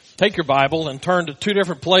Take your Bible and turn to two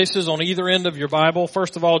different places on either end of your Bible.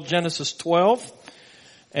 First of all, Genesis 12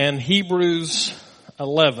 and Hebrews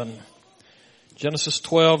 11. Genesis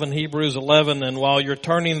 12 and Hebrews 11. And while you're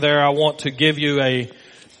turning there, I want to give you a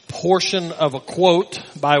portion of a quote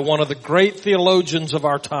by one of the great theologians of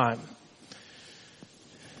our time.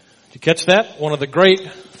 Did you catch that? One of the great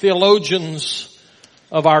theologians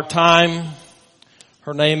of our time.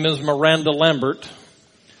 Her name is Miranda Lambert.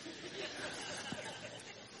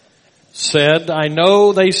 Said, I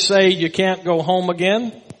know they say you can't go home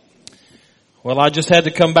again. Well, I just had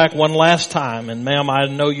to come back one last time. And ma'am, I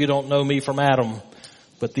know you don't know me from Adam,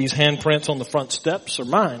 but these handprints on the front steps are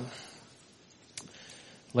mine.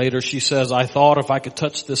 Later she says, I thought if I could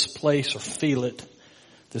touch this place or feel it,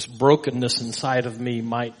 this brokenness inside of me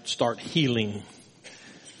might start healing.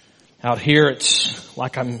 Out here it's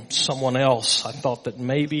like I'm someone else. I thought that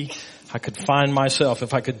maybe I could find myself.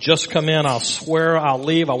 If I could just come in, I'll swear I'll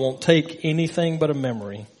leave. I won't take anything but a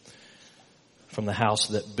memory from the house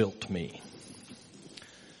that built me.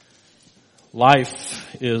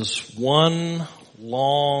 Life is one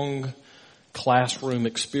long classroom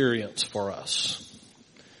experience for us.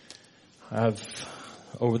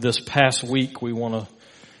 Over this past week,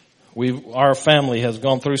 our family has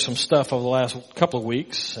gone through some stuff over the last couple of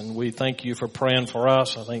weeks, and we thank you for praying for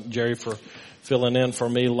us. I thank Jerry for filling in for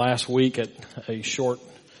me last week at a short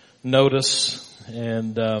notice.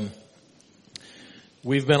 And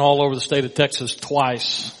we've been all over the state of Texas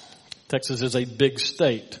twice. Texas is a big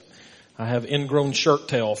state. I have ingrown shirt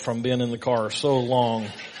tail from being in the car so long.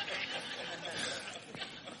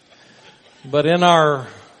 But in our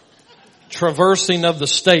traversing of the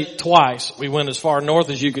state twice, we went as far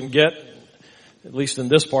north as you can get, at least in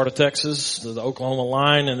this part of Texas, to the Oklahoma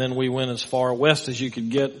line, and then we went as far west as you could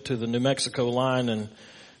get to the New Mexico line, and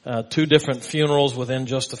two different funerals within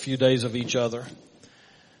just a few days of each other.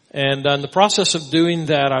 And in the process of doing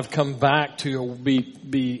that, I've come back to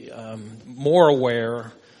be more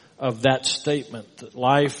aware of that statement, that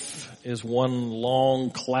life is one long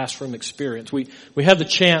classroom experience. We had the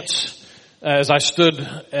chance, as I stood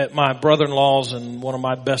at my brother-in-law's and one of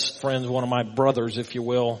my best friends, one of my brothers, if you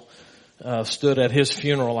will, stood at his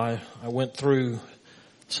funeral. I went through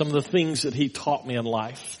some of the things that he taught me in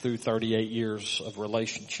life through 38 years of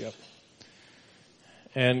relationship.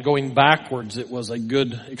 And going backwards, it was a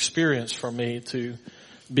good experience for me to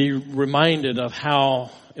be reminded of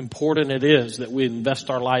how important it is that we invest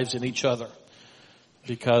our lives in each other,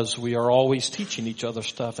 because we are always teaching each other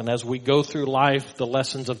stuff. And as we go through life, the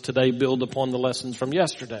lessons of today build upon the lessons from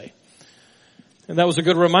yesterday. And that was a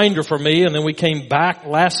good reminder for me. And then we came back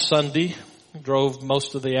last Sunday, drove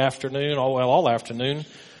most of the afternoon, all afternoon,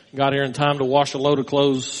 got here in time to wash a load of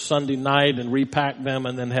clothes Sunday night and repack them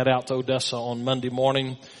and then head out to Odessa on Monday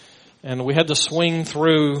morning. And we had to swing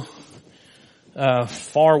through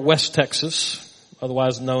far west Texas,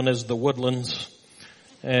 otherwise known as the Woodlands,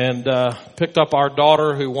 and picked up our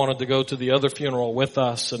daughter who wanted to go to the other funeral with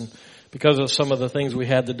us. And because of some of the things we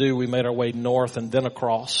had to do, we made our way north and then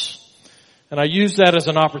across. And I used that as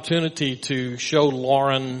an opportunity to show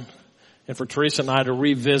Lauren and for Teresa and I to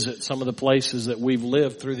revisit some of the places that we've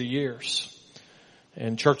lived through the years,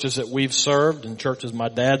 and churches that we've served, and churches my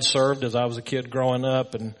dad served as I was a kid growing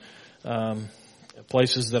up, and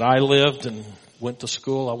places that I lived and went to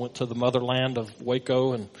school. I went to the motherland of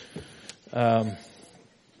Waco, and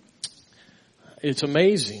it's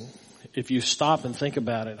amazing if you stop and think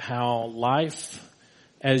about it, how life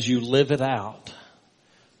as you live it out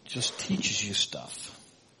just teaches you stuff.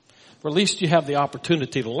 Or at least you have the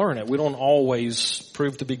opportunity to learn it. We don't always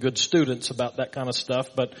prove to be good students about that kind of stuff,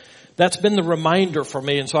 but that's been the reminder for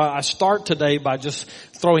me. And so I start today by just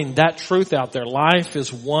throwing that truth out there. Life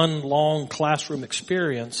is one long classroom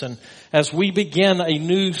experience. And as we begin a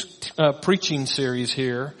new preaching series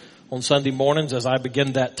here on Sunday mornings, as I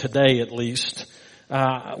begin that today at least,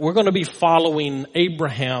 we're going to be following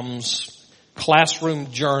Abraham's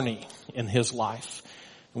classroom journey in his life.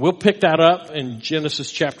 We'll pick that up in Genesis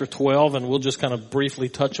chapter 12, and we'll just kind of briefly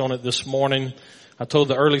touch on it this morning. I told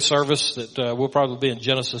the early service that we'll probably be in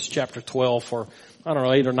Genesis chapter 12 for,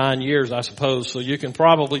 8 or 9 years, I suppose. So you can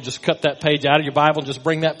probably just cut that page out of your Bible and just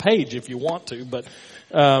bring that page if you want to. But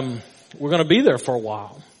we're going to be there for a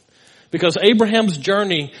while, because Abraham's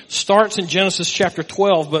journey starts in Genesis chapter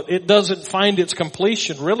 12, but it doesn't find its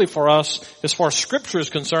completion really for us as far as Scripture is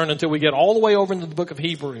concerned until we get all the way over into the book of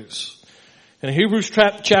Hebrews. In Hebrews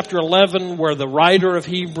chapter 11, where the writer of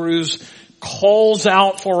Hebrews calls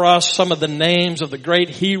out for us some of the names of the great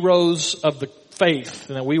heroes of the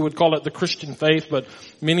faith. And we would call it the Christian faith, but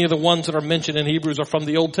many of the ones that are mentioned in Hebrews are from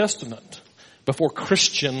the Old Testament, before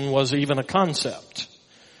Christian was even a concept.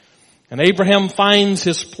 And Abraham finds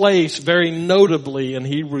his place very notably in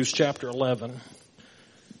Hebrews chapter 11.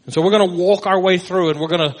 And so we're going to walk our way through, and we're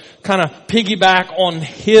going to kind of piggyback on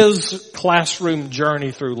his classroom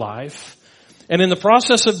journey through life. And in the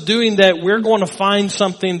process of doing that, we're going to find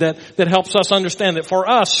something that helps us understand that for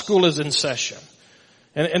us, school is in session.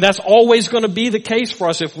 And that's always going to be the case for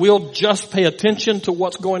us if we'll just pay attention to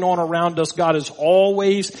what's going on around us. God is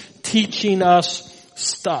always teaching us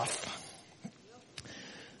stuff.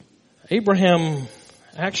 Abraham,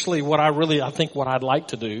 actually what I'd like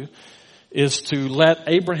to do is to let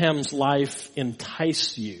Abraham's life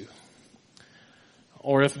entice you,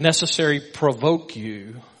 or if necessary, provoke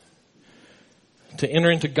you to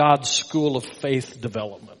enter into God's school of faith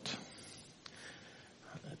development.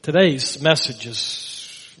 Today's message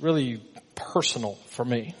is really personal for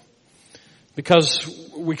me, because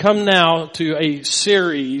we come now to a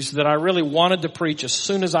series that I really wanted to preach as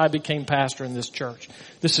soon as I became pastor in this church.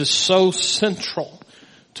 This is so central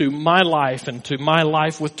to my life and to my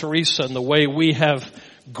life with Teresa and the way we have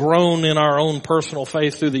grown in our own personal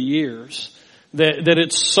faith through the years, that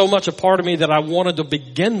it's so much a part of me that I wanted to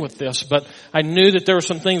begin with this. But I knew that there were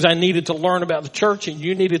some things I needed to learn about the church, and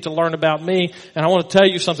you needed to learn about me. And I want to tell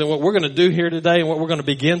you something. What we're going to do here today and what we're going to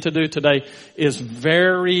begin to do today is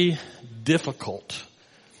very difficult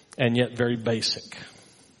and yet very basic.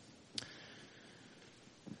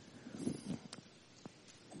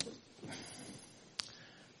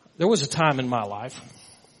 There was a time in my life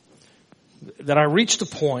that I reached a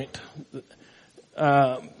point,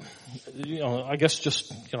 I guess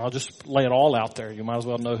I'll just lay it all out there. You might as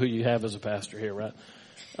well know who you have as a pastor here, right?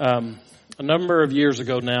 A number of years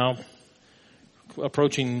ago now,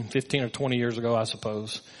 approaching 15 or 20 years ago, I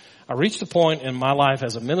suppose, I reached a point in my life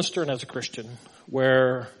as a minister and as a Christian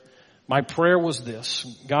where my prayer was this: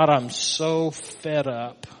 God, I'm so fed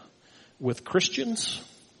up with Christians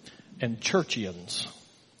and churchians.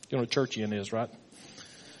 You know what a churchian is, right?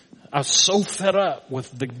 I was so fed up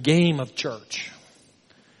with the game of church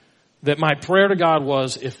that my prayer to God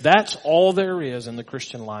was, if that's all there is in the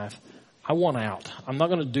Christian life, I want out. I'm not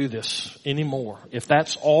going to do this anymore. If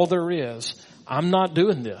that's all there is, I'm not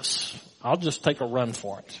doing this. I'll just take a run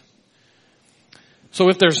for it. So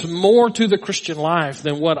if there's more to the Christian life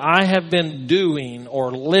than what I have been doing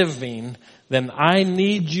or living, then I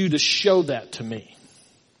need you to show that to me.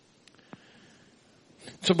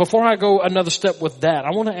 So before I go another step with that,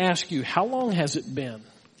 I want to ask you, how long has it been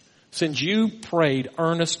since you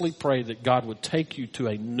earnestly prayed that God would take you to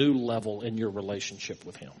a new level in your relationship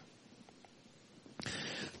with Him?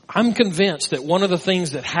 I'm convinced that one of the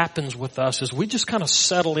things that happens with us is we just kind of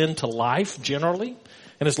settle into life generally.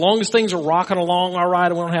 And as long as things are rocking along all right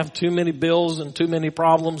and we don't have too many bills and too many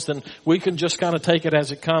problems, then we can just kind of take it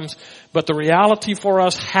as it comes. But the reality for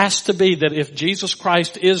us has to be that if Jesus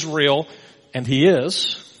Christ is real, and He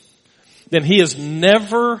is, then He is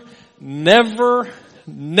never, never,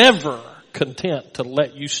 never content to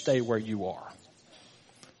let you stay where you are.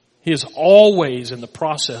 He is always in the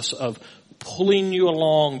process of pulling you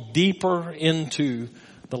along deeper into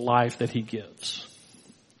the life that He gives.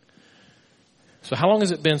 So how long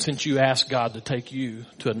has it been since you asked God to take you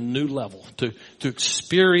to a new level, to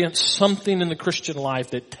experience something in the Christian life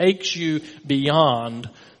that takes you beyond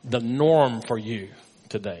the norm for you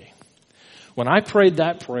today? When I prayed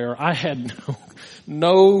that prayer, I had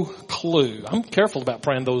no clue. I'm careful about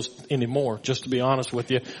praying those anymore, just to be honest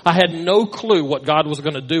with you. I had no clue what God was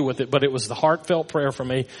going to do with it, but it was the heartfelt prayer for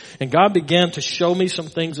me. And God began to show me some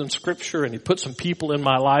things in Scripture, and He put some people in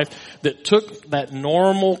my life that took that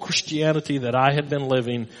normal Christianity that I had been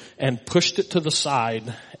living and pushed it to the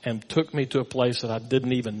side and took me to a place that I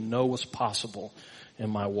didn't even know was possible in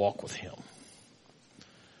my walk with Him.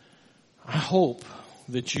 I hope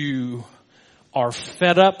that you are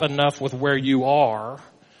fed up enough with where you are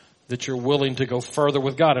that you're willing to go further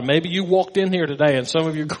with God. And maybe you walked in here today, and some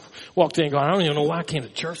of you walked in going, I don't even know why I came to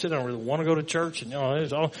church. I don't really want to go to church. And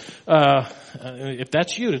it's all, if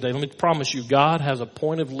that's you today, let me promise you, God has a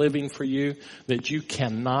point of living for you that you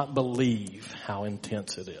cannot believe how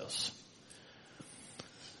intense it is.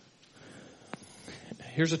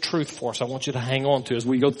 Here's a truth for us I want you to hang on to as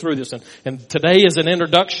we go through this. And today is an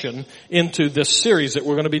introduction into this series that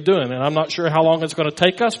we're going to be doing. And I'm not sure how long it's going to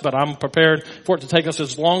take us, but I'm prepared for it to take us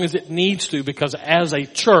as long as it needs to, because as a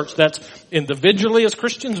church, that's individually as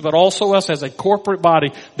Christians, but also us as a corporate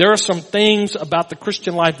body, there are some things about the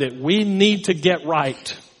Christian life that we need to get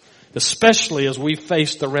right, especially as we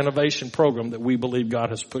face the renovation program that we believe God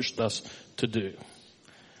has pushed us to do.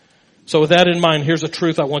 So with that in mind, here's a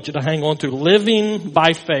truth I want you to hang on to. Living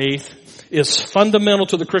by faith is fundamental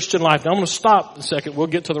to the Christian life. Now I'm going to stop a second. We'll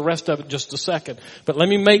get to the rest of it in just a second. But let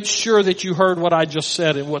me make sure that you heard what I just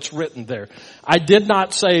said and what's written there. I did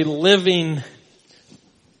not say living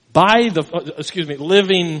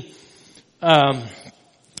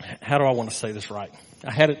how do I want to say this right?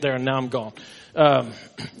 I had it there and now I'm gone. All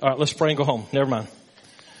right, let's pray and go home. Never mind.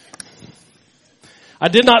 I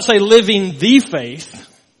did not say living the faith.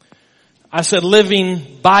 I said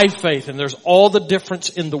living by faith, and there's all the difference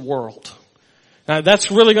in the world. Now that's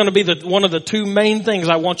really going to be one of the two main things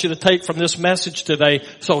I want you to take from this message today.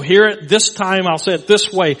 So here at this time, I'll say it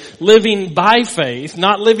this way. Living by faith,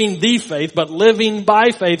 not living the faith, but living by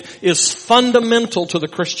faith is fundamental to the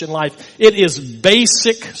Christian life. It is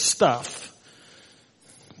basic stuff.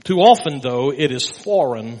 Too often, though, it is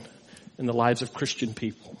foreign in the lives of Christian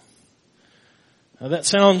people. Now that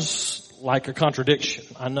sounds like a contradiction,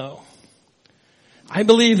 I know. I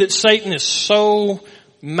believe that Satan is so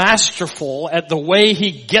masterful at the way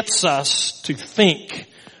he gets us to think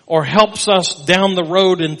or helps us down the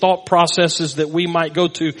road in thought processes that we might go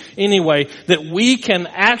to anyway, that we can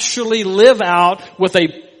actually live out with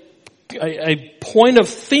a point of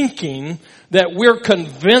thinking that we're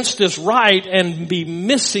convinced is right and be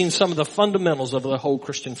missing some of the fundamentals of the whole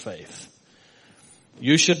Christian faith.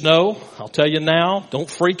 You should know, I'll tell you now, don't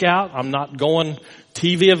freak out. I'm not going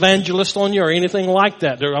TV evangelist on you or anything like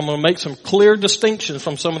that. I'm going to make some clear distinctions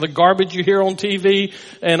from some of the garbage you hear on TV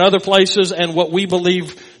and other places and what we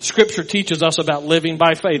believe Scripture teaches us about living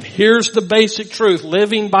by faith. Here's the basic truth.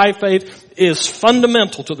 Living by faith is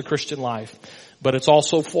fundamental to the Christian life, but it's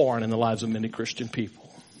also foreign in the lives of many Christian people.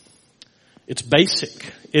 It's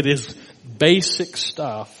basic. It is basic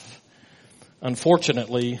stuff.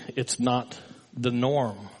 Unfortunately, it's not the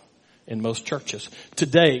norm in most churches.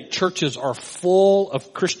 Today, churches are full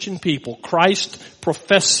of Christian people,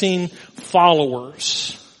 Christ-professing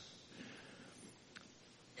followers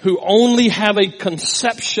who only have a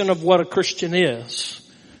conception of what a Christian is.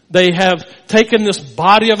 They have taken this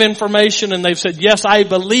body of information and they've said, yes, I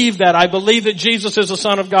believe that. I believe that Jesus is the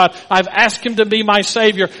Son of God. I've asked Him to be my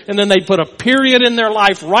Savior. And then they put a period in their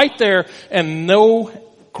life right there and no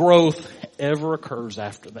growth ever occurs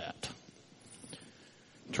after that.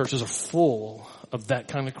 Churches are full of that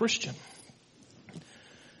kind of Christian.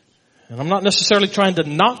 And I'm not necessarily trying to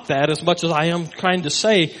knock that as much as I am trying to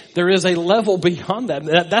say there is a level beyond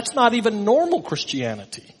that. That's not even normal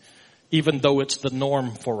Christianity, even though it's the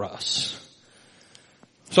norm for us.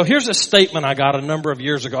 So here's a statement I got a number of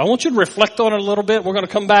years ago. I want you to reflect on it a little bit. We're going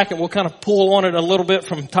to come back and we'll kind of pull on it a little bit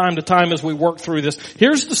from time to time as we work through this.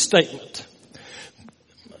 Here's the statement.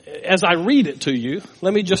 As I read it to you,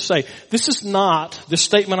 let me just say, this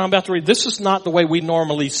statement I'm about to read, this is not the way we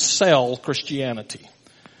normally sell Christianity.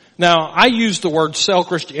 Now, I use the word sell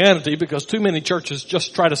Christianity because too many churches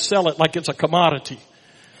just try to sell it like it's a commodity.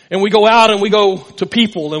 And we go out and we go to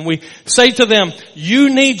people and we say to them,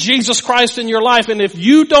 you need Jesus Christ in your life, and if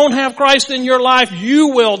you don't have Christ in your life, you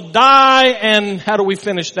will die, and how do we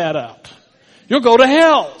finish that up? You'll go to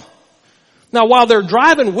hell. Now, while they're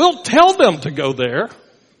driving, we'll tell them to go there.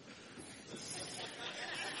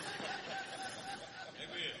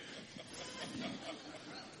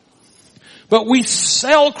 But we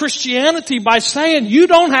sell Christianity by saying you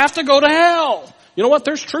don't have to go to hell. You know what?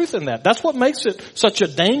 There's truth in that. That's what makes it such a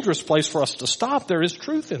dangerous place for us to stop. There is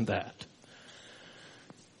truth in that.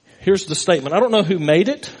 Here's the statement. I don't know who made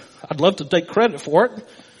it. I'd love to take credit for it,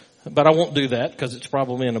 but I won't do that because it's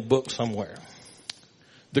probably in a book somewhere.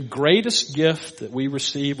 The greatest gift that we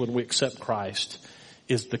receive when we accept Christ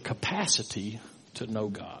is the capacity to know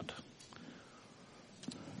God.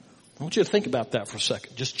 I want you to think about that for a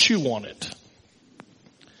second. Just chew on it.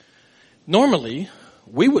 Normally,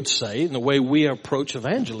 we would say, in the way we approach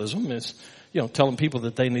evangelism is, telling people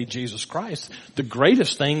that they need Jesus Christ. The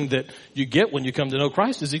greatest thing that you get when you come to know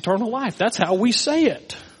Christ is eternal life. That's how we say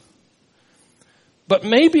it. But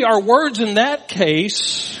maybe our words in that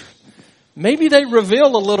case, maybe they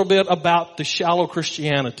reveal a little bit about the shallow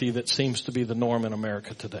Christianity that seems to be the norm in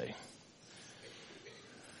America today.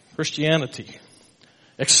 Christianity,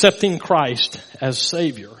 accepting Christ as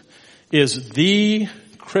Savior, is the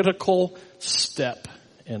critical step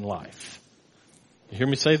in life. You hear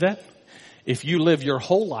me say that? If you live your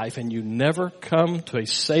whole life and you never come to a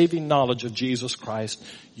saving knowledge of Jesus Christ,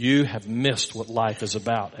 you have missed what life is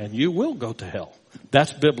about, and you will go to hell.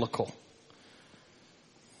 That's biblical.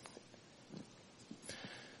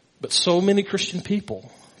 But so many Christian people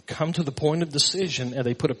come to the point of decision and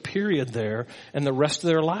they put a period there, and the rest of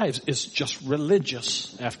their lives is just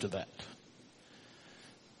religious after that.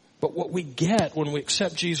 But what we get when we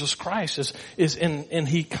accept Jesus Christ and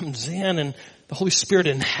He comes in and the Holy Spirit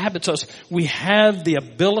inhabits us, we have the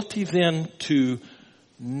ability then to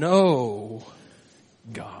know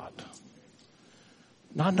God.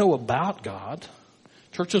 Not know about God.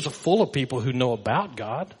 Churches are full of people who know about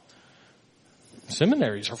God.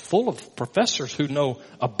 Seminaries are full of professors who know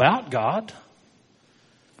about God.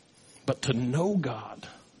 But to know God,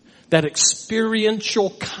 that experiential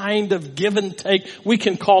kind of give and take, we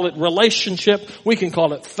can call it relationship, we can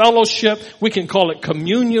call it fellowship, we can call it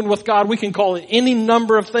communion with God, we can call it any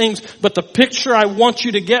number of things, but the picture I want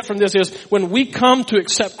you to get from this is when we come to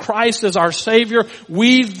accept Christ as our Savior,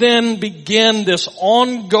 we then begin this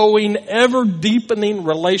ongoing, ever deepening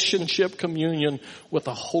relationship communion with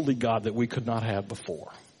a holy God that we could not have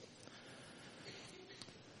before.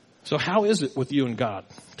 So how is it with you and God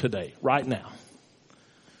today, right now?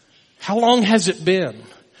 How long has it been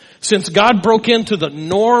since God broke into the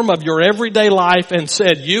norm of your everyday life and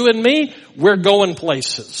said, you and me, we're going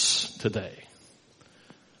places today?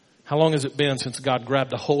 How long has it been since God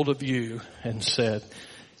grabbed a hold of you and said,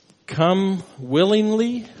 come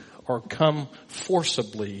willingly or come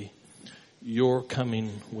forcibly, you're coming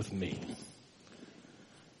with me?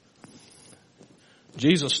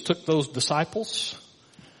 Jesus took those disciples.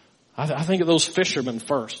 I think of those fishermen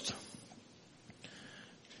first.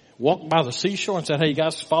 Walked by the seashore and said, hey, you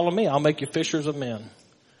guys follow me. I'll make you fishers of men.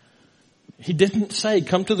 He didn't say,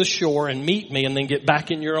 come to the shore and meet me and then get back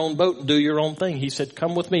in your own boat and do your own thing. He said,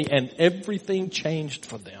 come with me. And everything changed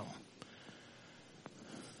for them.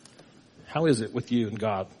 How is it with you and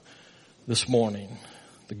God this morning?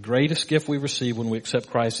 The greatest gift we receive when we accept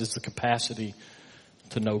Christ is the capacity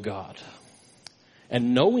to know God.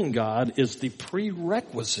 And knowing God is the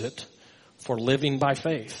prerequisite for living by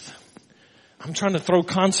faith. I'm trying to throw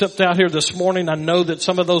concept out here this morning. I know that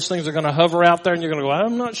some of those things are going to hover out there and you're going to go,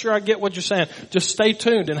 I'm not sure I get what you're saying. Just stay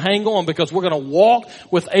tuned and hang on because we're going to walk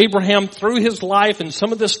with Abraham through his life and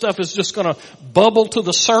some of this stuff is just going to bubble to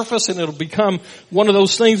the surface and it'll become one of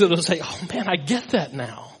those things that will say, oh man, I get that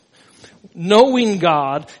now. Knowing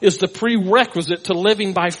God is the prerequisite to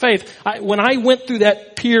living by faith. When I went through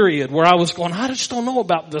that period where I was going, I just don't know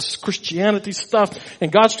about this Christianity stuff, and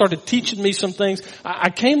God started teaching me some things,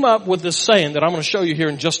 I came up with this saying that I'm going to show you here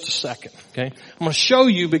in just a second. Okay, I'm going to show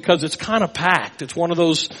you because it's kind of packed. It's one of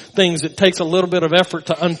those things that takes a little bit of effort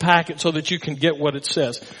to unpack it so that you can get what it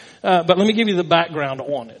says. But let me give you the background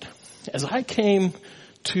on it. As I came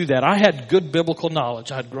to that, I had good biblical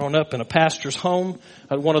knowledge. I'd grown up in a pastor's home.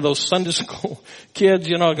 I had one of those Sunday school kids,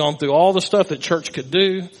 gone through all the stuff that church could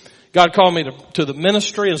do. God called me to the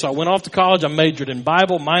ministry, and so I went off to college. I majored in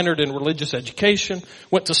Bible, minored in religious education,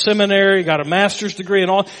 went to seminary, got a master's degree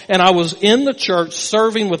and all, and I was in the church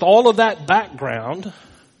serving with all of that background,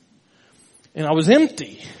 and I was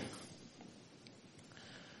empty.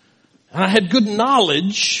 And I had good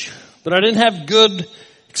knowledge, but I didn't have good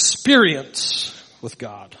experience with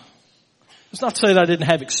God. It's not to say that I didn't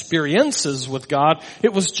have experiences with God.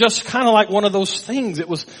 It was just kind of like one of those things. It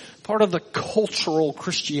was part of the cultural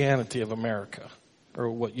Christianity of America,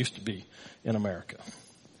 or what used to be in America.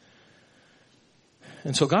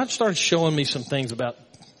 And so God started showing me some things about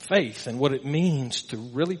faith and what it means to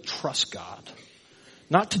really trust God.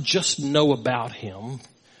 Not to just know about Him,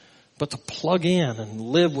 but to plug in and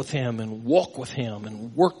live with Him and walk with Him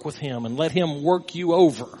and work with Him and let Him work you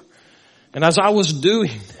over. And as I was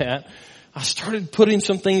doing that, I started putting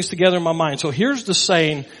some things together in my mind. So here's the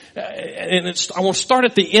saying, and I want to start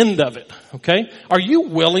at the end of it, okay? Are you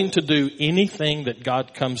willing to do anything that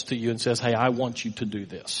God comes to you and says, hey, I want you to do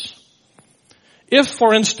this? If,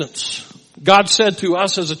 for instance, God said to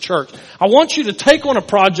us as a church, I want you to take on a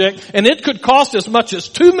project and it could cost as much as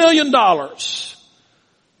 $2 million.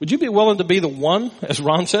 Would you be willing to be the one, as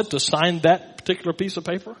Ron said, to sign that particular piece of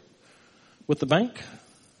paper with the bank?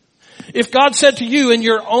 If God said to you in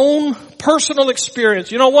your own personal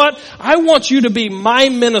experience, you know what? I want you to be my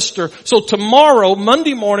minister. So tomorrow,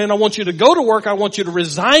 Monday morning, I want you to go to work. I want you to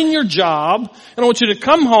resign your job. And I want you to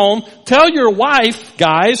come home, tell your wife,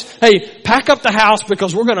 guys, hey, pack up the house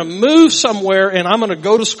because we're going to move somewhere and I'm going to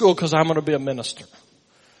go to school because I'm going to be a minister.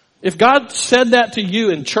 If God said that to you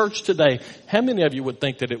in church today, how many of you would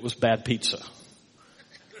think that it was bad pizza?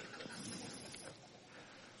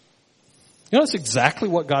 You know, that's exactly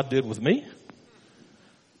what God did with me.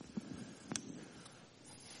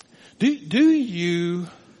 Do you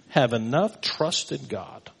have enough trust in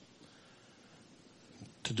God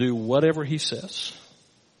to do whatever He says?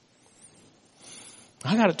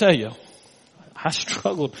 I got to tell you, I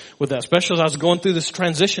struggled with that, especially as I was going through this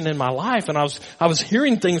transition in my life, and I was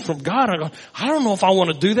hearing things from God. I go, I don't know if I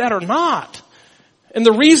want to do that or not. And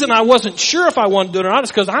the reason I wasn't sure if I wanted to do it or not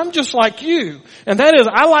is because I'm just like you. And that is,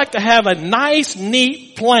 I like to have a nice,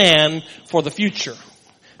 neat plan for the future.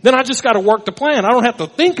 Then I just got to work the plan. I don't have to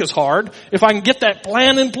think as hard if I can get that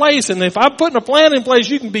plan in place. And if I'm putting a plan in place,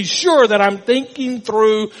 you can be sure that I'm thinking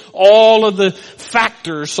through all of the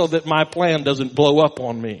factors so that my plan doesn't blow up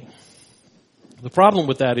on me. The problem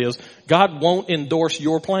with that is God won't endorse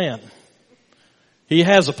your plan. He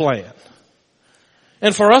has a plan.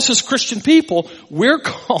 And for us as Christian people, we're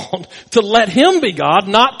called to let Him be God,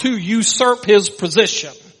 not to usurp His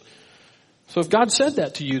position. So if God said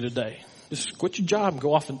that to you today, just quit your job and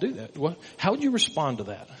go off and do that. How would you respond to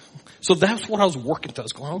that? So that's what I was working through. I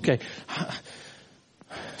was going, okay.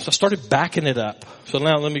 So I started backing it up. So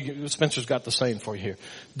now Spencer's got the saying for you here.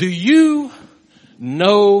 Do you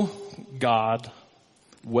know God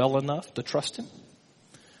well enough to trust Him?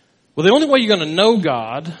 Well, the only way you're going to know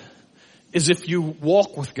God is if you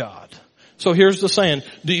walk with God. So here's the saying.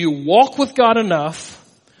 Do you walk with God enough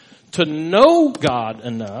to know God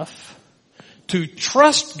enough to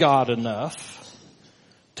trust God enough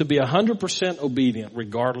to be 100% obedient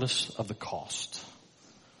regardless of the cost?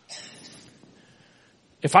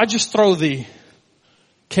 If I just throw the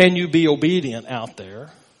can you be obedient out there,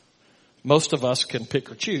 most of us can pick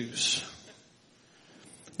or choose.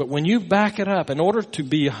 But when you back it up, in order to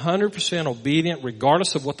be 100% obedient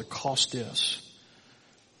regardless of what the cost is,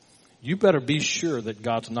 you better be sure that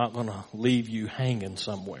God's not going to leave you hanging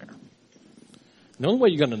somewhere. The only way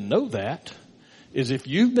you're going to know that is if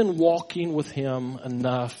you've been walking with Him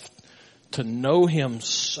enough to know Him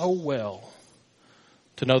so well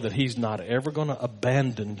to know that He's not ever going to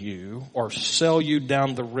abandon you or sell you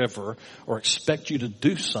down the river or expect you to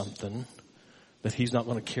do something that He's not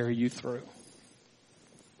going to carry you through.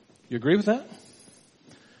 You agree with that?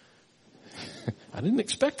 I didn't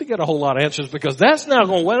expect to get a whole lot of answers because that's now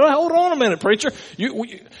going, well, hold on a minute, preacher.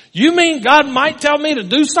 You mean God might tell me to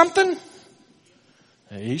do something?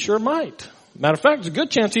 He sure might. Matter of fact, there's a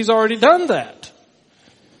good chance He's already done that.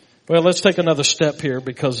 Well, let's take another step here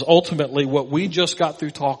because ultimately what we just got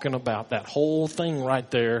through talking about, that whole thing right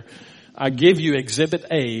there, I give you Exhibit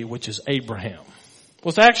A, which is Abraham.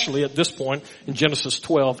 Well, it's actually at this point in Genesis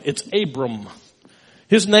 12, it's Abram.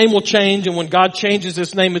 His name will change, and when God changes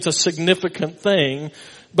His name, it's a significant thing.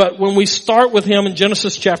 But when we start with him in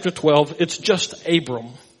Genesis chapter 12, it's just Abram.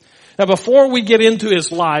 Now, before we get into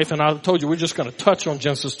his life, and I told you we're just going to touch on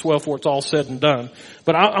Genesis 12 before it's all said and done,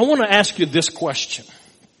 but I want to ask you this question.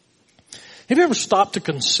 Have you ever stopped to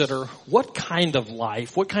consider what kind of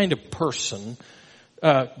life, what kind of person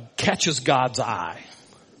catches God's eye?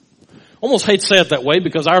 Almost hate to say it that way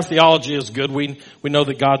because our theology is good. We know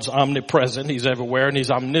that God's omnipresent. He's everywhere and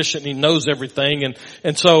He's omniscient. He knows everything.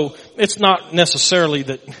 And so it's not necessarily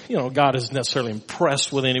that, God is necessarily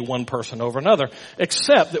impressed with any one person over another,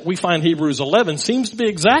 except that we find Hebrews 11 seems to be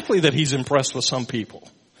exactly that He's impressed with some people.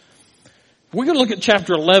 We're going to look at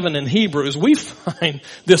chapter 11 in Hebrews. We find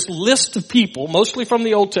this list of people, mostly from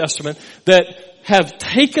the Old Testament, that have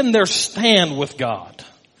taken their stand with God.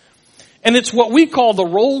 And it's what we call the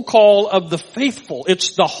roll call of the faithful.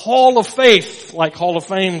 It's the hall of faith, like Hall of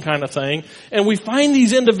Fame kind of thing. And we find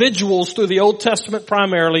these individuals through the Old Testament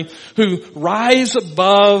primarily who rise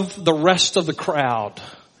above the rest of the crowd.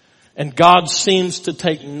 And God seems to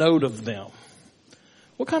take note of them.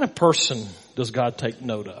 What kind of person does God take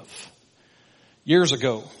note of? Years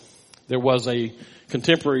ago, there was a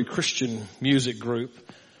contemporary Christian music group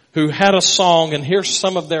who had a song, and here's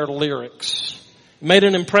some of their lyrics. It made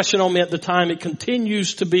an impression on me at the time. It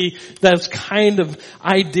continues to be that kind of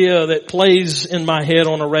idea that plays in my head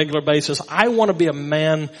on a regular basis. I want to be a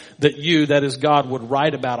man that you, that is God, would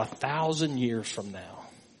write about 1,000 years from now.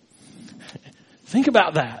 Think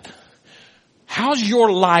about that. How's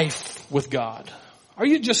your life with God? Are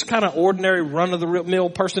you just kind of ordinary run-of-the-mill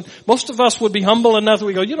person? Most of us would be humble enough that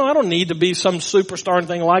we go, I don't need to be some superstar or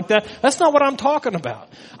anything like that. That's not what I'm talking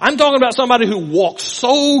about. I'm talking about somebody who walks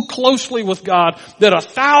so closely with God that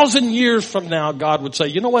 1,000 years from now, God would say,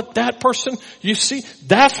 you know what, that person, you see,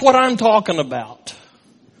 that's what I'm talking about.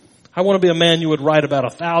 I want to be a man you would write about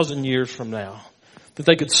 1,000 years from now, that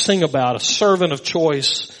they could sing about, a servant of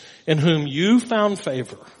choice in whom you found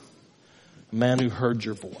favor, a man who heard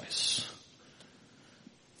your voice.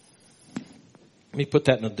 Let me put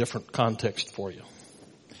that in a different context for you.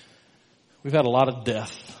 We've had a lot of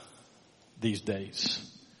death these days.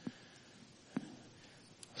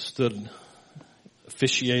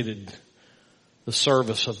 Officiated the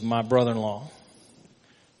service of my brother-in-law.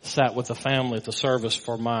 Sat with the family at the service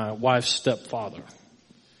for my wife's stepfather.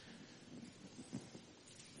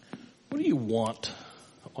 What do you want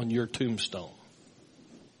on your tombstone?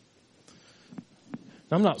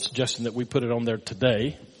 I'm not suggesting that we put it on there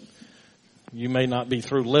today. You may not be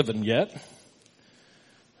through living yet.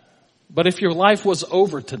 But if your life was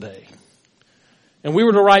over today, and we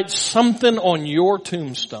were to write something on your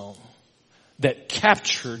tombstone that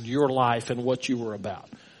captured your life and what you were about,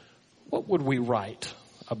 what would we write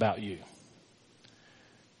about you?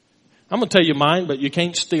 I'm going to tell you mine, but you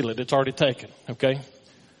can't steal it. It's already taken, okay?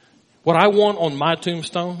 What I want on my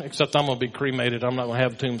tombstone, except I'm going to be cremated. I'm not going to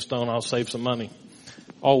have a tombstone. I'll save some money.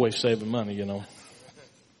 Always saving money, you know.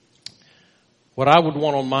 What I would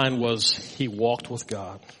want on mine was he walked with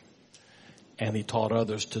God and he taught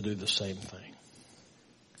others to do the same thing.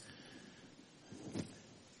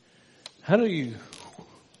 How do you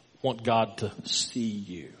want God to see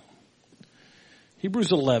you?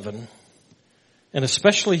 Hebrews 11, and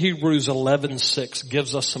especially Hebrews 11:6,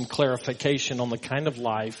 gives us some clarification on the kind of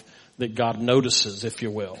life that God notices, if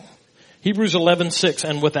you will. Hebrews 11:6,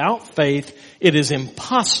 and without faith it is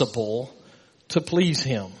impossible to please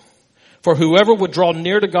him. For whoever would draw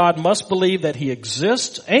near to God must believe that he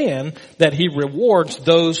exists and that he rewards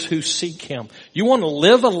those who seek him. You want to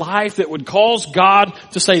live a life that would cause God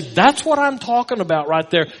to say, that's what I'm talking about right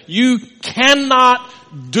there. You cannot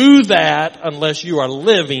do that unless you are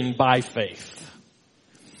living by faith.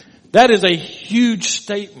 That is a huge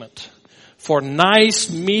statement for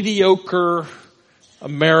nice, mediocre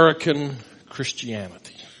American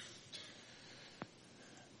Christianity.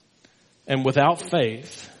 And without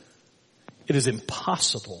faith, it is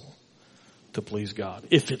impossible to please God.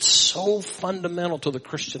 If it's so fundamental to the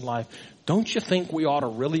Christian life, don't you think we ought to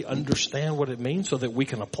really understand what it means so that we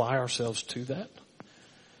can apply ourselves to that?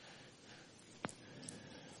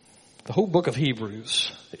 The whole book of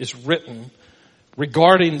Hebrews is written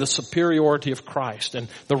regarding the superiority of Christ. And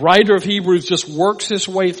the writer of Hebrews just works his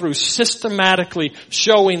way through systematically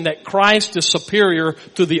showing that Christ is superior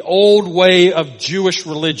to the old way of Jewish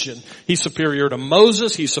religion. He's superior to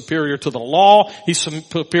Moses. He's superior to the law. He's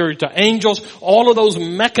superior to angels. All of those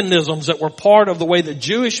mechanisms that were part of the way the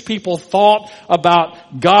Jewish people thought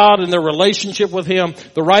about God and their relationship with him.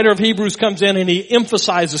 The writer of Hebrews comes in and he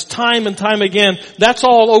emphasizes time and time again, that's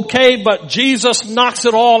all okay, but Jesus knocks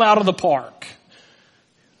it all out of the park.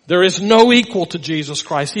 There is no equal to Jesus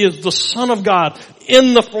Christ. He is the Son of God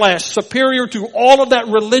in the flesh, superior to all of that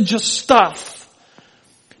religious stuff.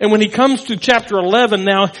 And when he comes to chapter 11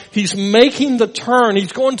 now, he's making the turn.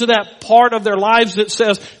 He's going to that part of their lives that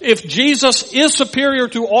says, if Jesus is superior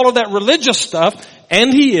to all of that religious stuff,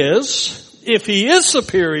 and he is, if he is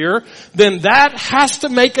superior, then that has to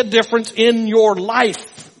make a difference in your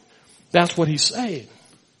life. That's what he's saying.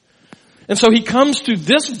 And so he comes to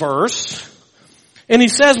this verse, and he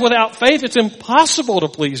says without faith it's impossible to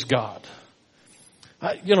please God.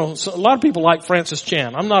 So a lot of people like Francis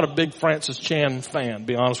Chan. I'm not a big Francis Chan fan, to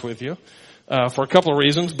be honest with you, for a couple of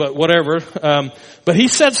reasons, but whatever. But he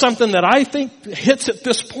said something that I think hits at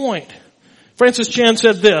this point. Francis Chan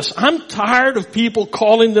said this, I'm tired of people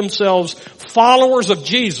calling themselves followers of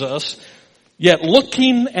Jesus, yet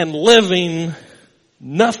looking and living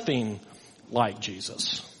nothing like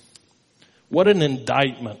Jesus. What an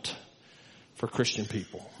indictment for Christian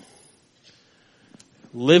people.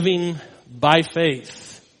 Living by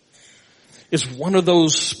faith is one of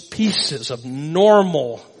those pieces of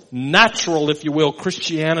normal, natural, if you will,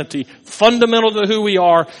 Christianity, fundamental to who we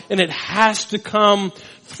are, and it has to come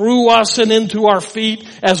through us and into our feet.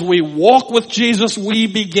 As we walk with Jesus, we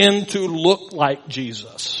begin to look like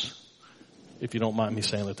Jesus, if you don't mind me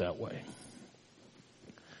saying it that way.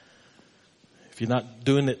 If you're not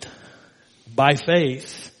doing it by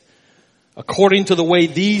faith, according to the way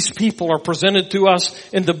these people are presented to us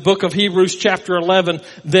in the book of Hebrews chapter 11,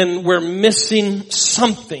 then we're missing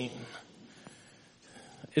something.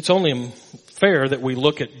 It's only fair that we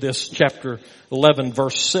look at this chapter 11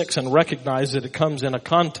 verse 6 and recognize that it comes in a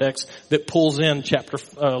context that pulls in chapter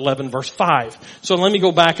 11 verse 5. So let me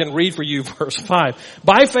go back and read for you verse 5.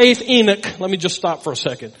 By faith Enoch, let me just stop for a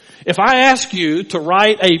second. If I ask you to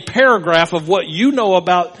write a paragraph of what you know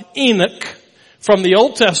about Enoch from the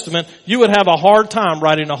Old Testament, you would have a hard time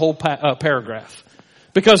writing a whole paragraph.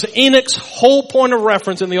 Because Enoch's whole point of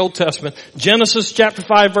reference in the Old Testament, Genesis chapter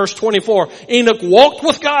 5 verse 24, Enoch walked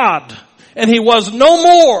with God and he was no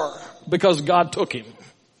more because God took him.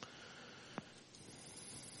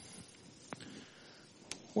 I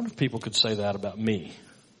wonder if people could say that about me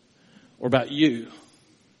or about you.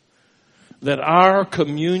 That our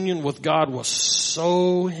communion with God was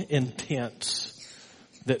so intense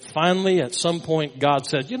that finally at some point God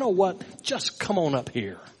said, you know what? Just come on up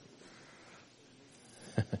here.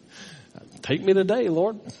 Take me today,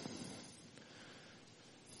 Lord.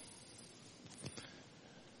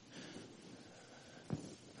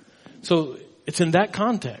 So it's in that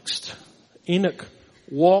context. Enoch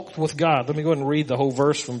walked with God. Let me go ahead and read the whole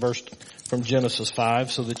verse from Genesis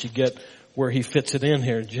 5 so that you get where he fits it in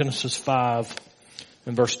here. Genesis 5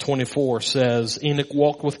 and verse 24 says, Enoch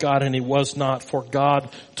walked with God and he was not, for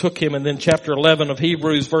God took him. And then chapter 11 of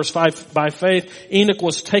Hebrews, verse 5, by faith, Enoch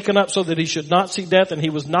was taken up so that he should not see death, and he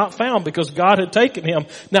was not found because God had taken him.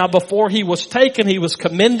 Now before he was taken, he was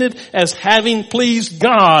commended as having pleased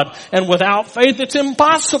God. And without faith, it's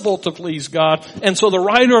impossible to please God. And so the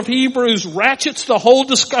writer of Hebrews ratchets the whole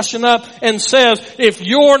discussion up and says, if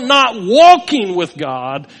you're not walking with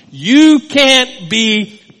God, you can't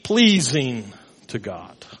be pleasing to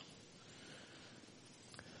God.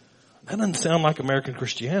 That doesn't sound like American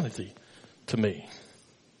Christianity to me.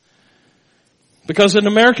 Because in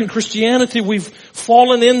American Christianity, we've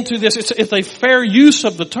fallen into this. It's a fair use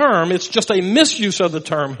of the term. It's just a misuse of the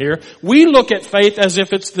term here. We look at faith as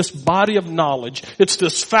if it's this body of knowledge. It's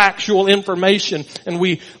this factual information, and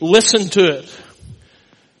we listen to it.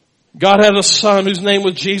 God had a son whose name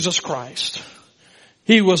was Jesus Christ.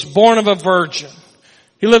 He was born of a virgin.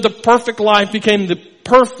 He lived a perfect life, became the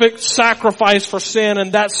perfect sacrifice for sin,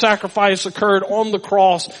 and that sacrifice occurred on the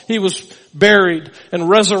cross. He was buried and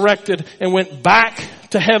resurrected and went back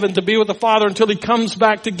to heaven to be with the Father until he comes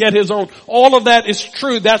back to get his own. All of that is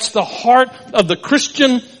true. That's the heart of the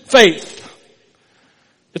Christian faith.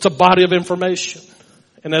 It's a body of information.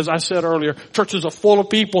 And as I said earlier, churches are full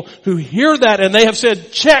of people who hear that and they have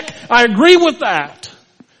said, check, I agree with that.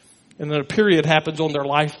 And then a period happens on their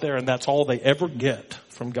life there, and that's all they ever get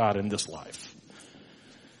from God in this life.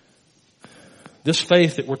 This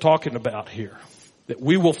faith that we're talking about here, that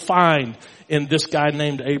we will find in this guy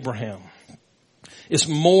named Abraham, is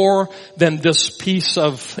more than this piece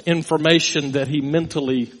of information that he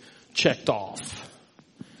mentally checked off.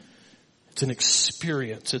 It's an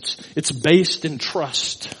experience. It's based in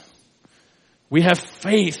trust. We have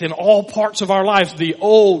faith in all parts of our lives. The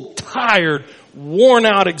old, tired, worn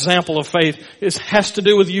out example of faith has to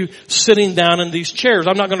do with you sitting down in these chairs.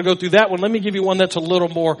 I'm not going to go through that one. Let me give you one that's a little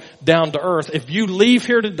more down to earth. If you leave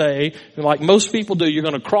here today, like most people do, you're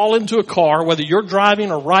going to crawl into a car, whether you're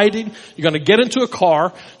driving or riding, you're going to get into a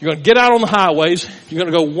car, you're going to get out on the highways, you're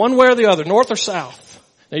going to go one way or the other, north or south.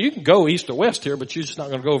 Now you can go east or west here, but you're just not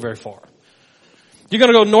going to go very far. You're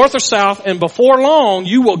going to go north or south, and before long,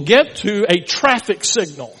 you will get to a traffic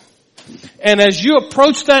signal. And as you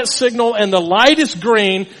approach that signal and the light is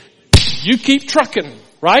green, you keep trucking,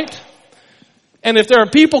 right? And if there are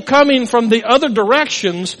people coming from the other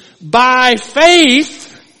directions, by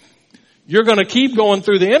faith, you're going to keep going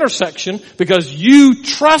through the intersection because you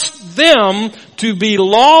trust them to be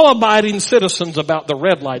law-abiding citizens about the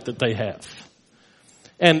red light that they have.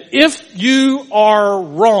 And if you are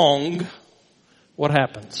wrong, what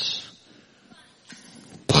happens?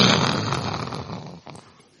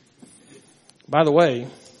 By the way,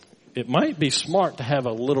 it might be smart to have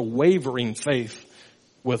a little wavering faith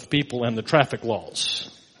with people and the traffic laws.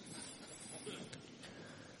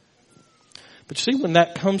 But see, when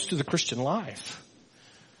that comes to the Christian life,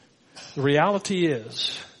 the reality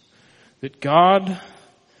is that God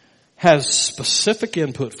has specific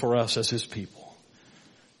input for us as his people.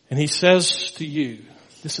 And he says to you,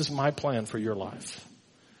 this is my plan for your life.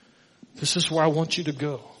 This is where I want you to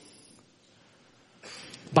go.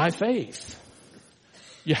 By faith.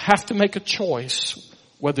 You have to make a choice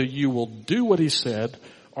whether you will do what he said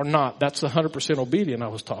or not. That's the 100% obedient I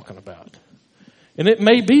was talking about. And it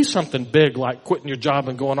may be something big like quitting your job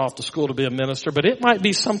and going off to school to be a minister, but it might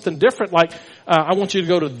be something different like, I want you to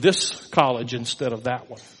go to this college instead of that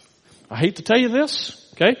one. I hate to tell you this,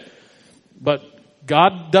 okay? But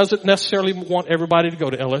God doesn't necessarily want everybody to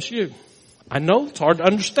go to LSU. I know it's hard to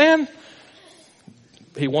understand.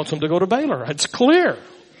 He wants them to go to Baylor. It's clear.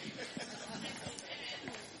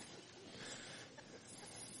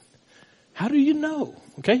 How do you know?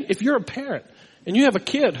 Okay, if you're a parent and you have a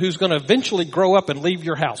kid who's going to eventually grow up and leave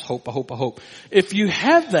your house, hope. If you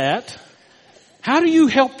have that, how do you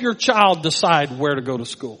help your child decide where to go to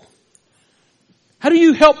school? How do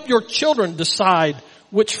you help your children decide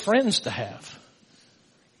which friends to have?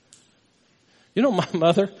 You know, my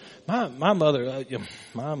mother.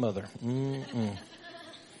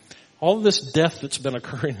 All of this death that's been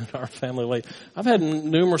occurring in our family lately, I've had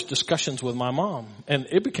numerous discussions with my mom, and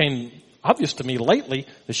it became obvious to me lately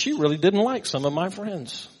that she really didn't like some of my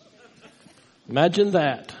friends. Imagine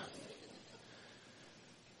that.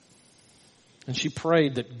 And she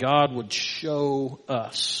prayed that God would show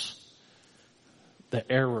us the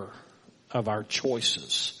error of our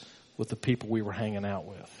choices with the people we were hanging out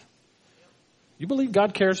with. You believe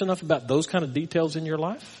God cares enough about those kind of details in your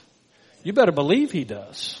life? You better believe he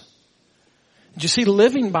does. You see,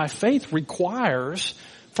 living by faith requires,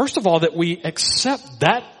 first of all, that we accept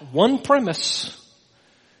that one premise.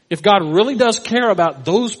 If God really does care about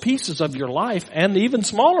those pieces of your life and even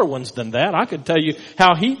smaller ones than that, I could tell you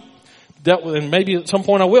how He dealt with, and maybe at some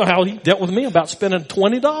point I will, how He dealt with me about spending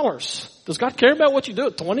 $20. Does God care about what you do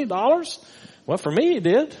at $20? Well, for me, He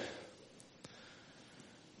did.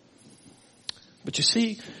 But you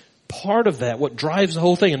see, part of that, what drives the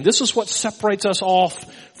whole thing, and this is what separates us off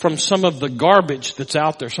from some of the garbage that's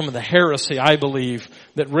out there, some of the heresy, I believe,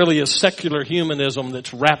 that really is secular humanism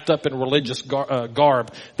that's wrapped up in religious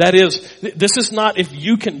garb. That is, this is not if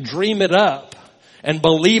you can dream it up and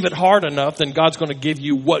believe it hard enough, then God's going to give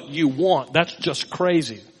you what you want. That's just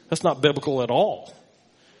crazy. That's not biblical at all.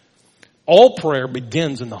 All prayer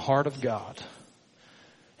begins in the heart of God.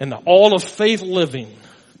 And all of faith living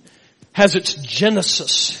has its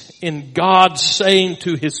genesis in God saying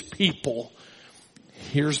to His people,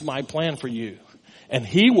 here's my plan for you. And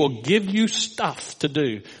He will give you stuff to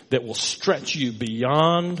do that will stretch you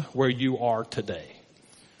beyond where you are today.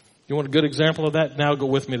 You want a good example of that? Now go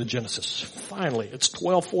with me to Genesis. Finally, it's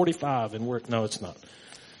 12:45 and no, it's not.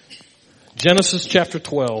 Genesis chapter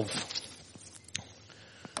 12,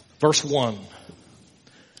 verse 1.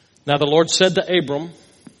 Now the Lord said to Abram,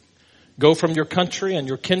 go from your country and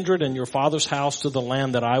your kindred and your father's house to the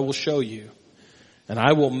land that I will show you. And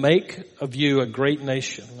I will make of you a great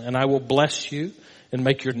nation, and I will bless you and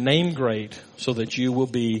make your name great so that you will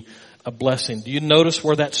be a blessing. Do you notice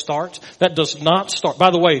where that starts? That does not start.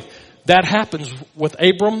 By the way, that happens with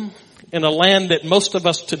Abram in a land that most of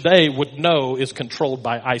us today would know is controlled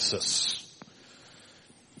by ISIS.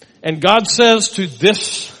 And God says to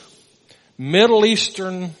this Middle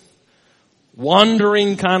Eastern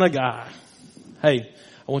wandering kind of guy, hey,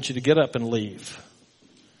 I want you to get up and leave.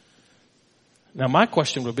 Now my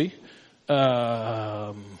question would be,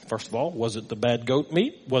 first of all, was it the bad goat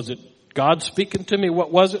meat? Was it God speaking to me?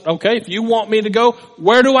 What was it? Okay, if you want me to go,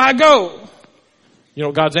 where do I go? You know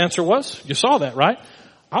what God's answer was? You saw that, right?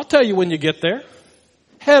 I'll tell you when you get there.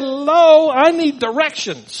 Hello, I need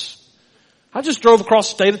directions. I just drove across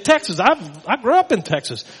the state of Texas. I grew up in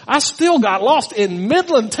Texas. I still got lost in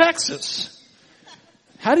Midland, Texas.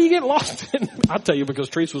 How do you get lost I'll tell you because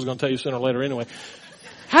Teresa was going to tell you sooner or later anyway.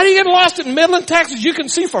 How do you get lost in Midland, Texas? You can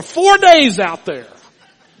see for 4 days out there.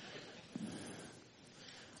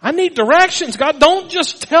 I need directions. God, don't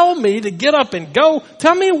just tell me to get up and go.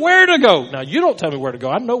 Tell me where to go. Now, you don't tell me where to go.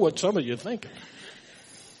 I know what some of you are thinking.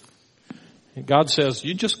 And God says,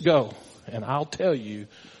 you just go, and I'll tell you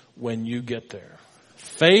when you get there.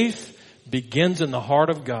 Faith begins in the heart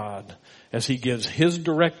of God as He gives His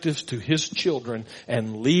directives to His children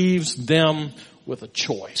and leaves them with a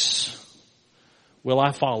choice. Will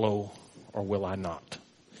I follow or will I not?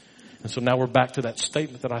 And so now we're back to that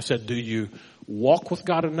statement that I said, do you walk with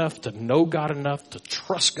God enough to know God enough, to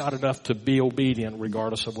trust God enough to be obedient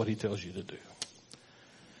regardless of what He tells you to do?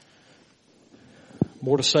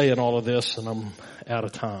 More to say in all of this, and I'm out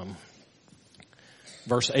of time.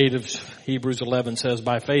 Verse 8 of Hebrews 11 says,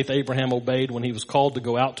 by faith Abraham obeyed when he was called to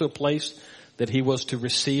go out to a place that he was to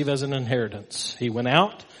receive as an inheritance. He went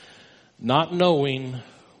out not knowing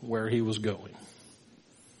where he was going.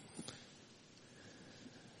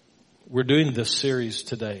 We're doing this series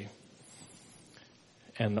today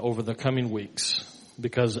and over the coming weeks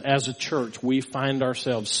because as a church we find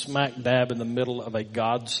ourselves smack dab in the middle of a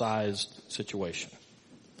God-sized situation.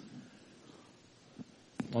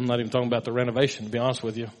 I'm not even talking about the renovation, to be honest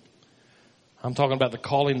with you. I'm talking about the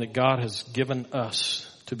calling that God has given us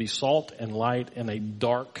to be salt and light in a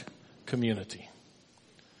dark community.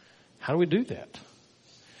 How do we do that?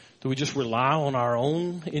 Do we just rely on our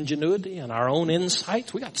own ingenuity and our own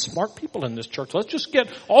insights? We got smart people in this church. Let's just get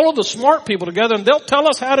all of the smart people together and they'll tell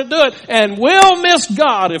us how to do it. And we'll miss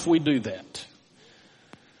God if we do that.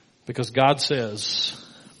 Because God says,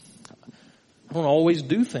 I don't always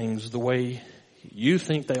do things the way you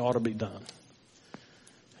think they ought to be done.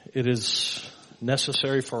 It is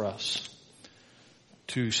necessary for us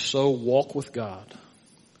to so walk with God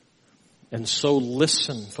and so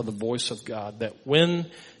listen for the voice of God that when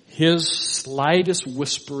His slightest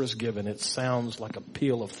whisper is given, it sounds like a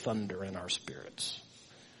peal of thunder in our spirits.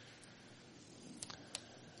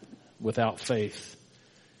 Without faith,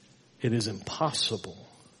 it is impossible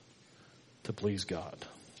to please God.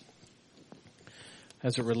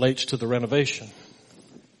 As it relates to the renovation,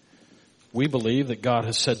 we believe that God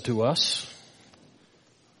has said to us,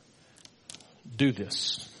 do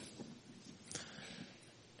this.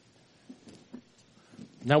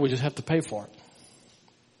 Now we just have to pay for it.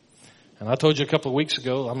 And I told you a couple of weeks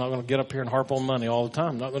ago, I'm not going to get up here and harp on money all the time.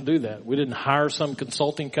 I'm not going to do that. We didn't hire some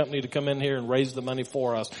consulting company to come in here and raise the money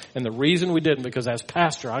for us. And the reason we didn't, because as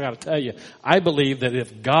pastor, I got to tell you, I believe that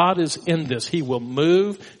if God is in this, He will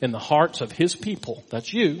move in the hearts of His people.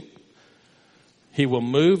 That's you. He will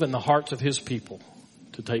move in the hearts of His people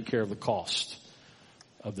to take care of the cost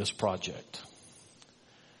of this project.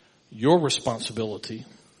 Your responsibility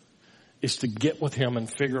is to get with Him and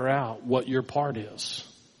figure out what your part is.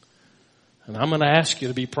 And I'm going to ask you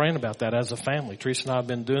to be praying about that as a family. Teresa and I have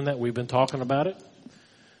been doing that. We've been talking about it.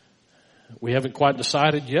 We haven't quite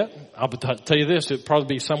decided yet. I'll tell you this, it'll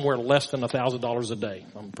probably be somewhere less than $1,000 a day.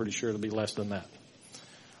 I'm pretty sure it'll be less than that.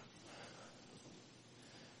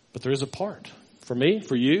 But there is a part. For me,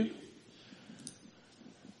 for you.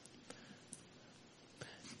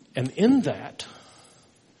 And in that,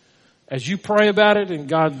 as you pray about it and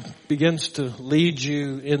God begins to lead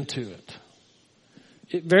you into it,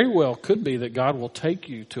 it very well could be that God will take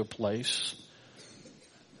you to a place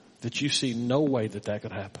that you see no way that that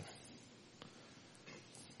could happen.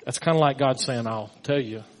 That's kind of like God saying, I'll tell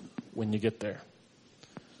you when you get there.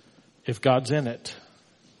 If God's in it,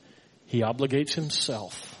 He obligates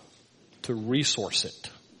Himself to resource it.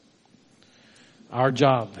 Our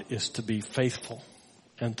job is to be faithful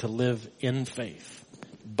and to live in faith,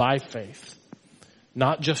 by faith,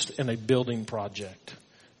 not just in a building project,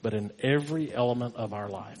 but in every element of our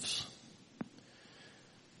lives.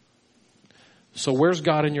 So where's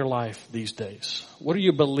God in your life these days? What are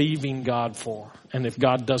you believing God for? And if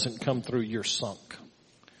God doesn't come through, you're sunk.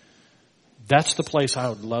 That's the place I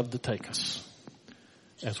would love to take us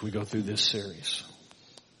as we go through this series.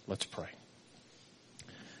 Let's pray.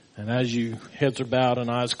 And as you heads are bowed and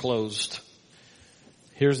eyes closed,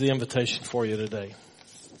 here's the invitation for you today.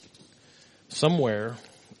 Somewhere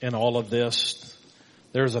in all of this,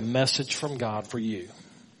 there's a message from God for you.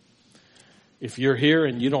 If you're here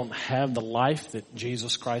and you don't have the life that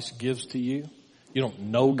Jesus Christ gives to you, you don't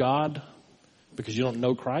know God because you don't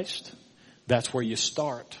know Christ, that's where you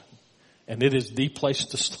start. And it is the place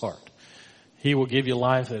to start. He will give you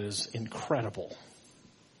life that is incredible.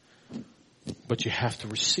 But you have to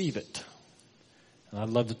receive it. And I'd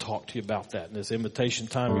love to talk to you about that. In this invitation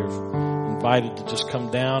time, you're invited to just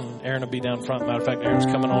come down. Aaron will be down front. Matter of fact, Aaron's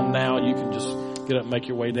coming on now. You can just get up and make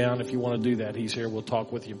your way down. If you want to do that, he's here. We'll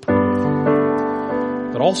talk with you and pray with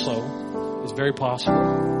you. But also, it's very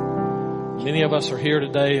possible. Many of us are here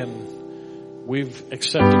today and we've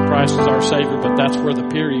accepted Christ as our Savior, but that's where the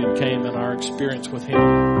period came in our experience with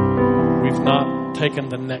Him. We've not taken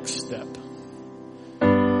the next step.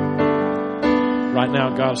 Right now,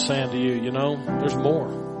 God's saying to you, you know, there's more.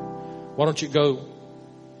 Why don't you go?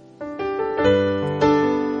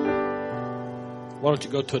 Why don't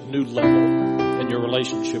you go to a new level in your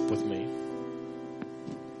relationship with me?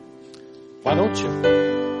 Why don't you?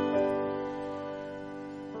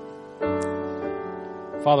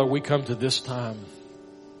 Father, we come to this time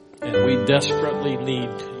and we desperately need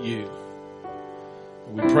you.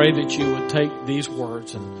 We pray that you would take these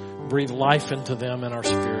words and breathe life into them in our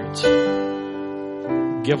spirits.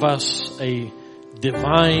 Give us a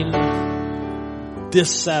divine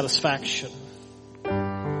dissatisfaction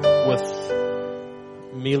with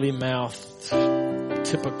mealy-mouthed,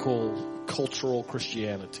 typical cultural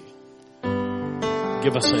Christianity.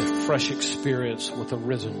 Give us a fresh experience with the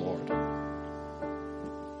risen Lord.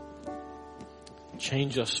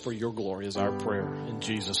 Change us for your glory is our prayer in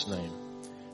Jesus' name.